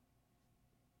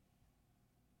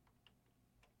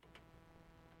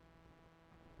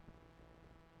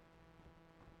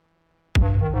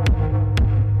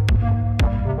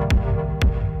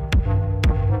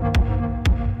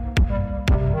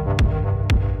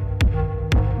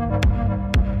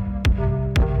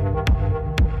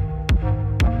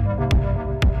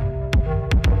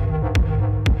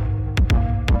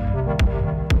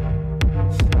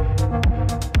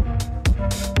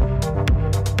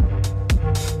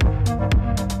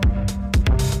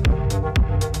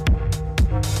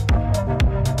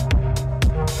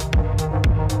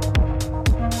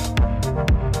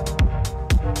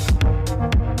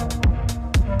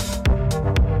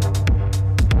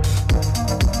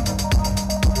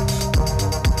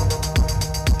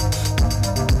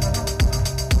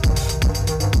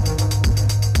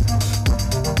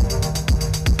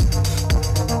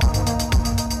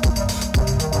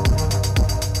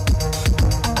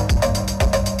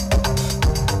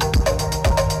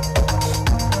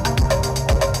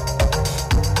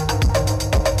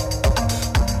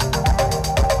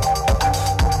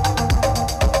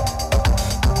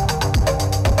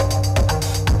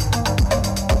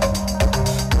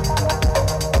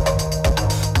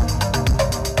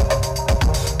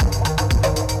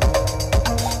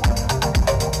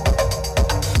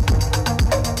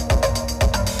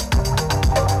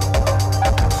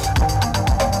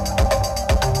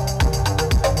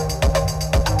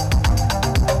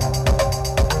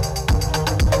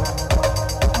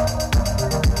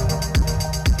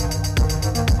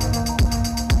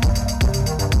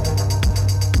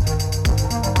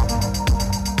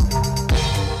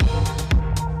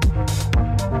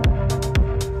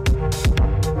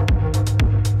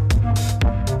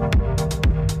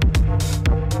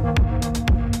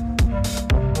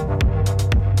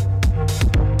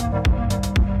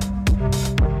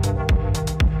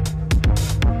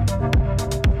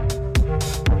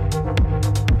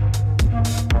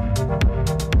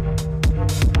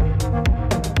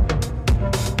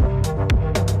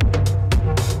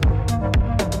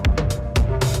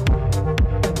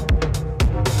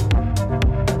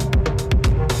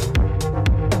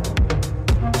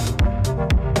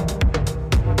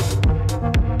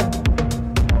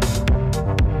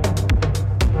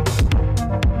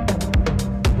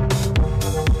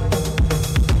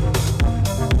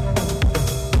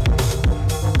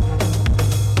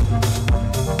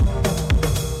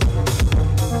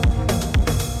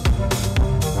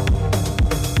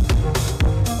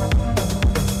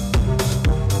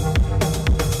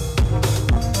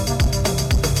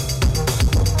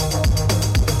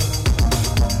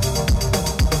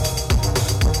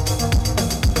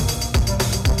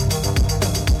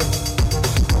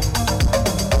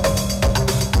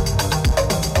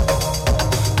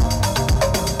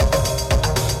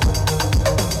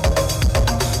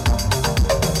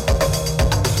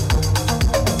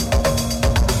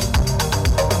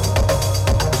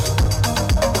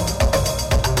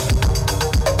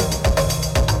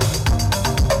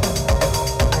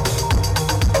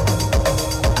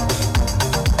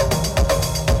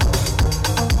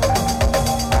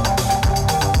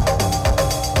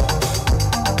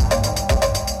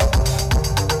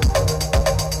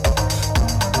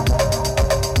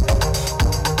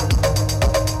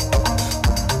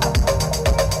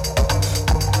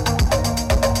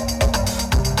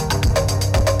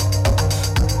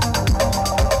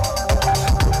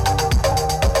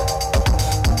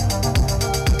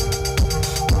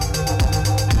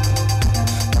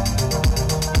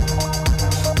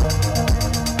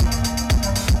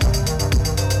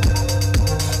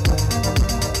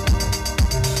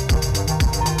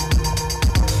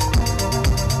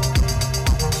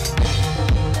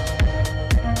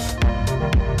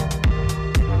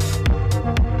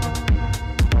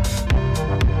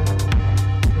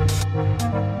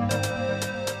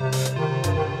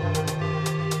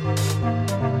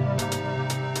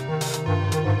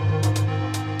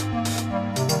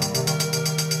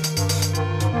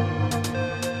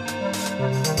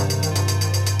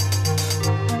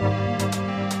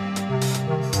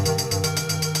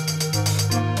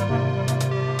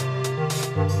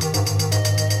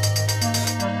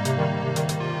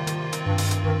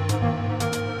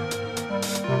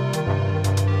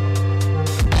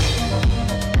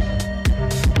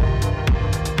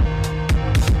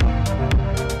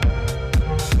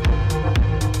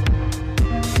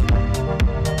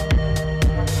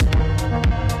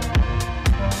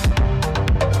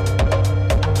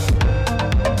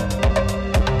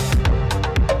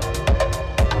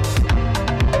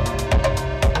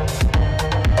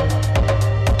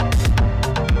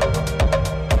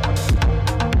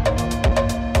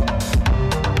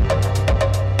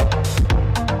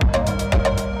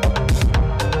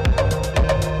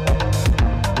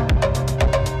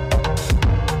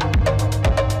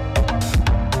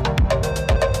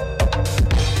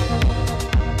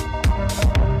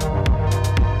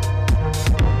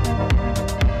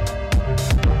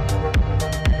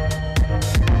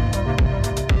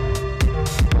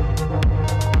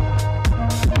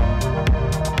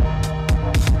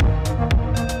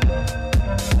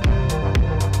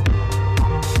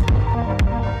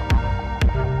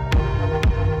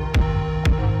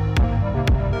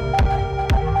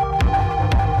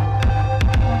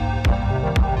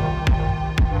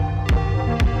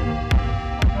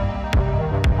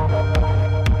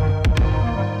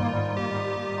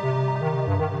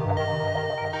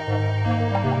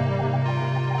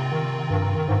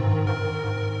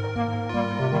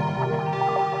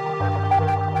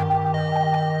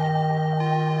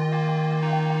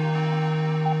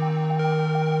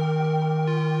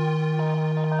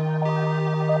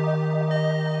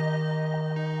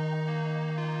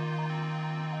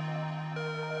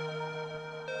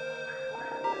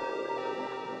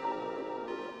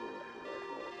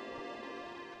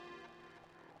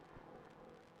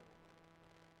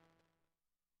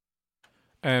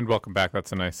 And welcome back.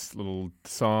 That's a nice little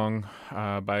song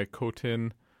by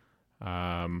Kotin.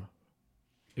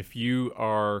 If you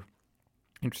are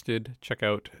interested, check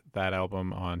out that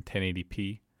album on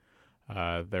 1080p.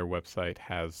 Their website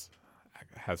has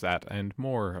that and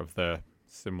more of the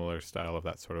similar style of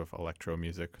that sort of electro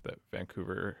music that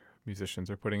Vancouver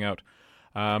musicians are putting out.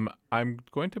 I'm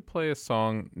going to play a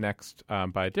song next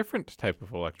by a different type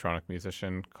of electronic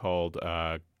musician called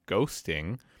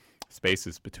Ghosting,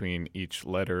 spaces between each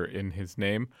letter in his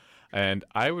name. And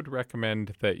I would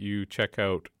recommend that you check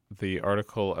out the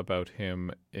article about him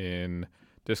in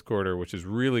Discorder, which is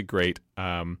really great.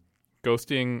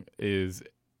 Ghosting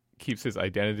keeps his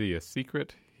identity a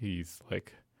secret. He's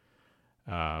like,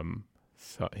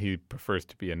 so he prefers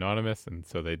to be anonymous, and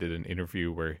so they did an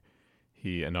interview where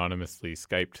he anonymously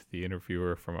Skyped the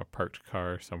interviewer from a parked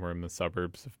car somewhere in the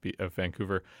suburbs of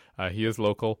Vancouver. He is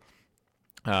local,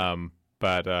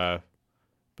 but as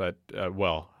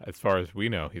far as we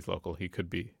know, he's local. He could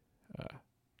be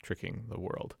tricking the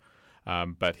world,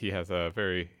 but he has a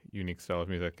very unique style of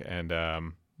music and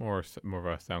more of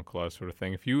a sound collage sort of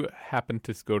thing. If you happen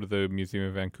to go to the Museum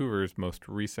of Vancouver's most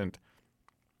recent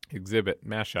exhibit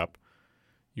mashup,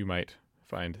 you might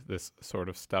find this sort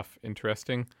of stuff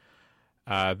interesting.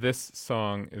 This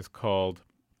song is called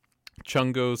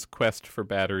Chungo's Quest for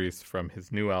Batteries from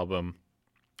his new album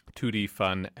 2D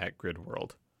Fun at Grid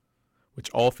World, which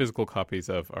all physical copies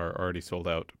of are already sold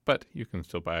out, but you can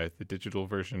still buy the digital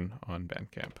version on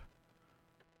Bandcamp.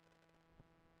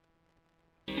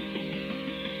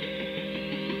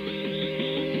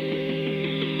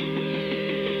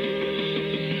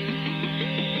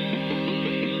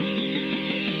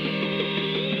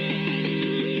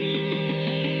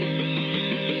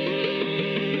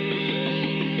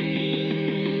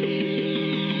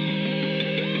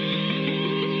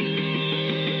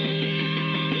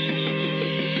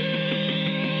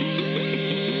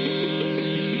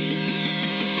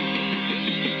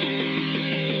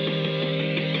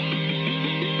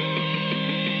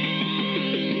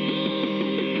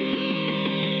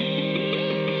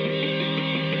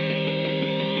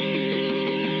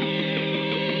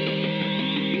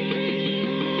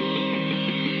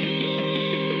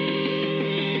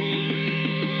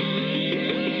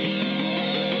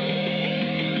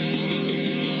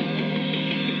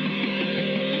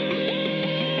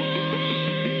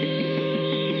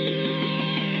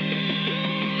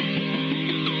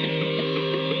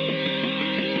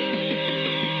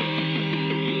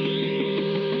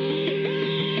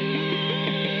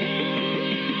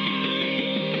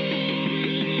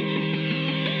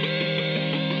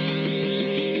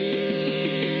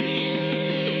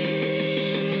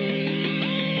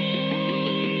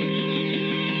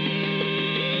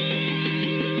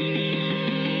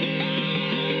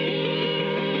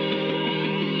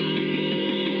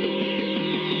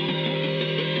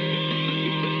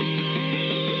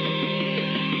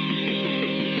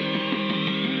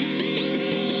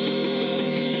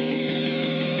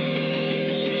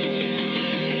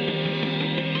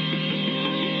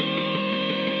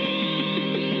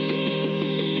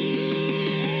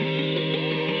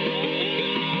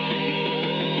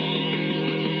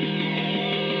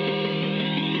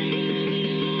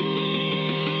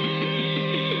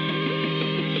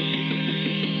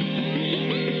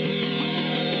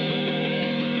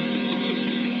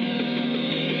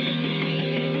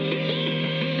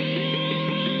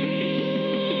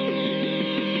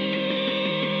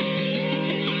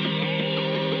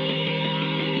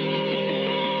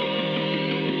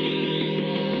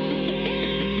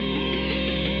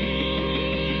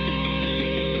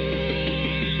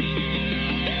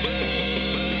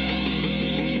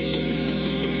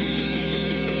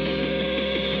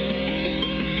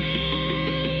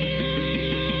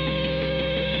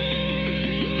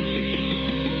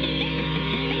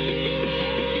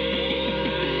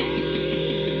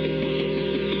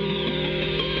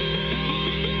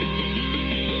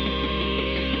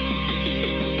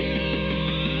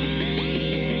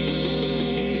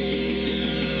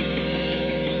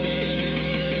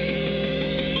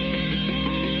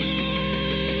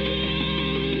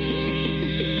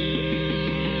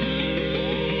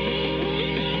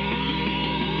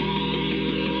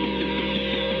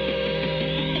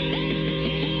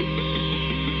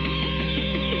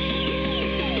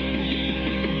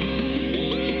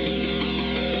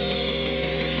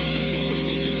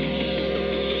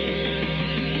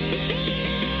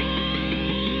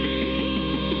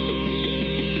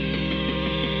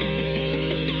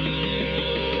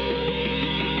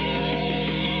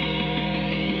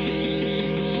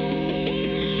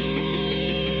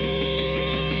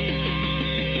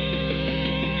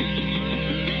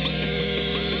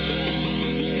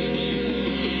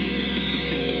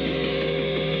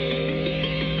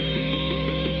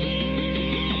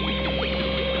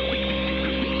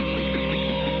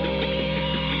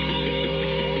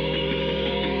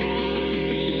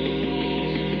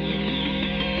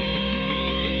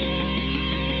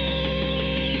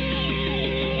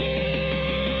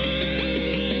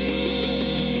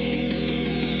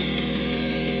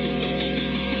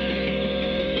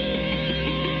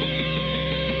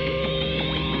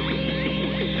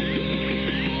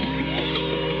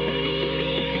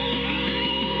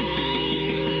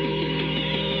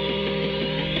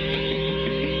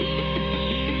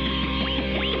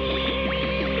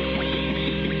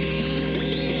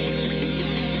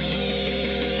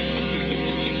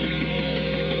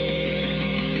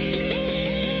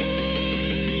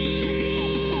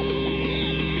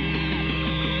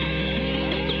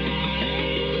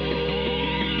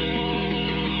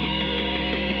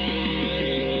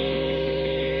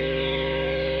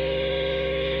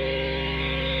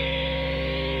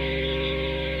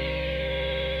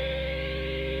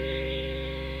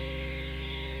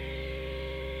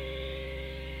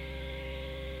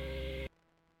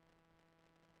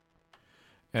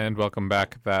 And welcome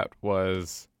back. That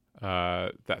was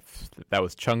that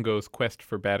was Chungo's Quest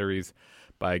for Batteries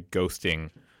by Ghosting,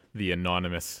 the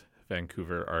anonymous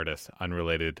Vancouver artist,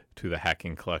 unrelated to the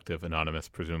hacking collective Anonymous,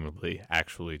 presumably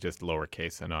actually just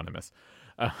lowercase anonymous.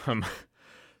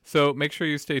 So make sure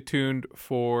you stay tuned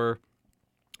for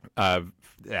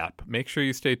make sure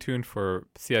you stay tuned for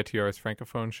CITR's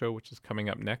Francophone show, which is coming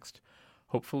up next.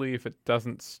 Hopefully, if it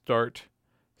doesn't start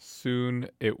soon,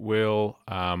 it will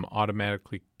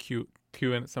automatically queue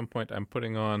in at some point. I'm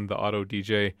putting on the auto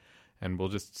DJ, and we'll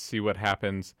just see what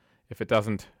happens. If it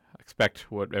doesn't,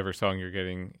 expect whatever song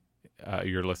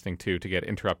you're listening to get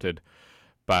interrupted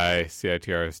by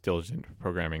CITR's diligent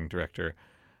programming director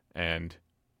and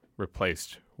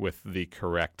replaced with the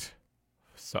correct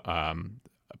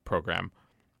program.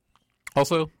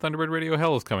 Also, Thunderbird Radio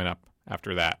Hell is coming up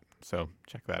after that, so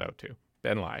check that out too.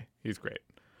 Ben Lai, he's great.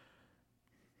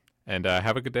 And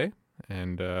have a good day,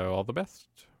 and all the best.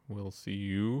 We'll see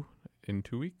you in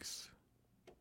 2 weeks.